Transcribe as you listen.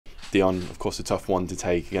Dion, of course a tough one to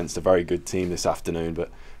take against a very good team this afternoon, but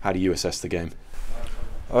how do you assess the game?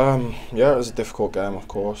 Yeah, it was a difficult game, of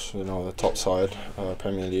course, you know, the top side,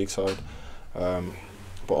 Premier League side. But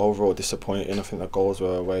overall disappointing. I think the goals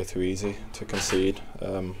were way too easy to concede.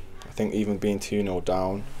 I think even being 2-0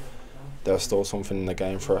 down, there's still something in the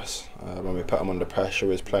game for us. When we put them under pressure,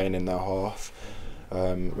 we was playing in their half.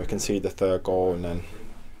 We concede the third goal and then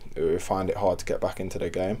we find it hard to get back into the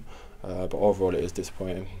game. But overall it is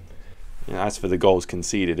disappointing. Yeah, as for the goals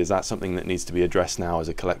conceded, is that something that needs to be addressed now as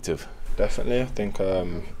a collective? Definitely. I think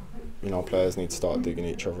you know, players need to start digging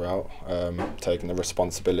each other out, taking the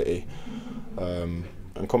responsibility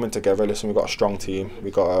and coming together. Listen, we've got a strong team,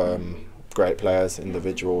 we've got great players,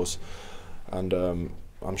 individuals, and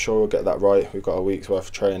I'm sure we'll get that right. We've got a week's worth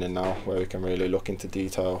of training now where we can really look into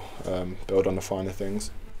detail, build on the finer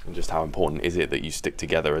things. And just how important is it that you stick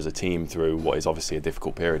together as a team through what is obviously a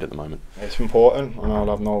difficult period at the moment? It's important, and I'll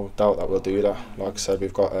have no doubt that we'll do that. Like I said,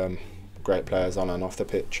 we've got great players on and off the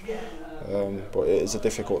pitch, but it is a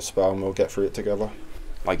difficult spell and we'll get through it together.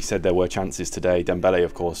 Like you said, there were chances today. Dembele,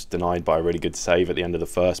 of course, denied by a really good save at the end of the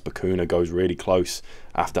first. Bakuna goes really close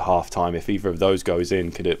after half-time. If either of those goes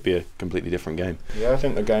in, could it be a completely different game? Yeah, I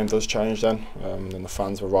think the game does change then. And the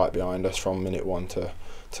fans were right behind us from minute 1 to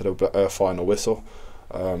the final whistle.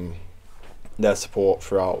 Their support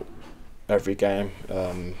throughout every game,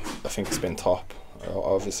 I think it's been top.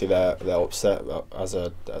 Obviously they're upset, as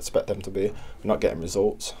I expect them to be. We're not getting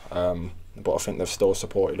results, but I think they've still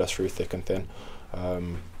supported us through thick and thin.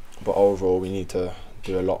 But overall we need to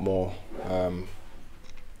do a lot more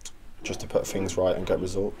just to put things right and get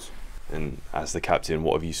results. And as the captain,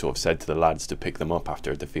 what have you sort of said to the lads to pick them up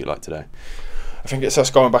after a defeat like today? I think it's us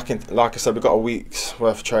going back in. Like I said, we've got a week's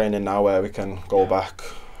worth of training now where we can go back,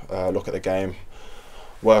 look at the game,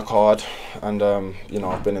 work hard, and you know,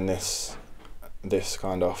 I've been in this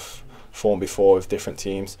kind of form before with different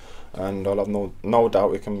teams, and I'll have no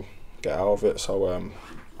doubt we can get out of it. So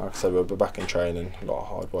like I said, we'll be back in training, a lot of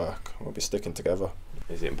hard work, we'll be sticking together.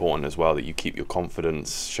 Is it important as well that you keep your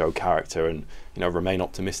confidence, show character, and remain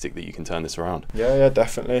optimistic that you can turn this around? Yeah,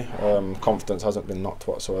 definitely. Confidence hasn't been knocked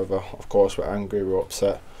whatsoever. Of course, we're angry, we're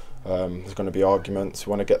upset. There's going to be arguments. We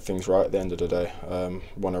want to get things right at the end of the day.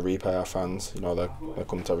 We want to repay our fans. You know, they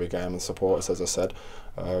come to every game and support us, as I said.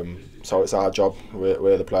 So it's our job.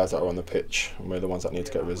 We're the players that are on the pitch, and we're the ones that need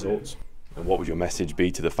to get results. And what would your message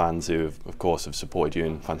be to the fans who, of course, have supported you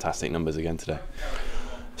in fantastic numbers again today?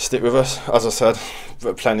 Stick with us, as I said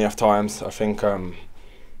plenty of times. I think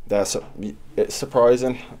it's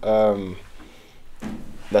surprising. They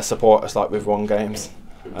support us like we've won games,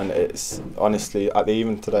 and it's honestly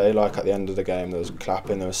even today, like at the end of the game, there was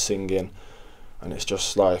clapping, there was singing, and it's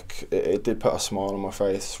just like it did put a smile on my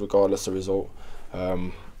face regardless of the result.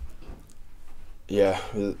 Yeah,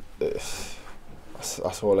 that's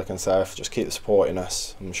all I can say. Just keep supporting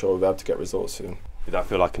us. I'm sure we'll be able to get results soon. Did that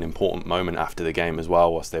feel like an important moment after the game as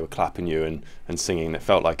well, whilst they were clapping you and singing? It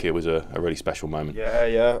felt like it was a really special moment.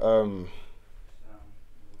 Yeah.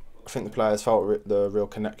 I think the players felt the real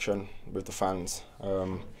connection with the fans.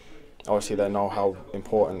 Obviously they know how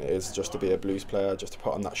important it is just to be a Blues player, just to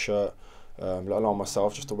put on that shirt, let alone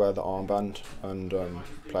myself, just to wear the armband and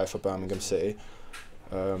play for Birmingham City.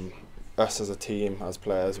 Us as a team, as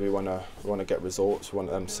players, we want to get results. We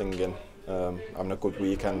want them singing, having a good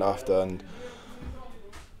weekend after, and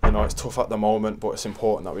you know, it's tough at the moment, but it's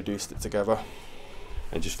important that we do stick together.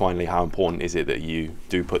 And just finally, how important is it that you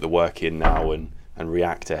do put the work in now and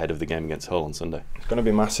react ahead of the game against Hull on Sunday? It's going to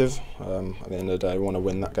be massive. At the end of the day, we want to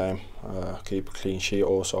win that game, keep a clean sheet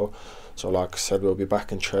also. So like I said, we'll be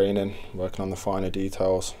back in training, working on the finer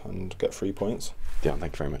details and get 3 points. Yeah,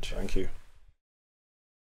 thank you very much. Thank you.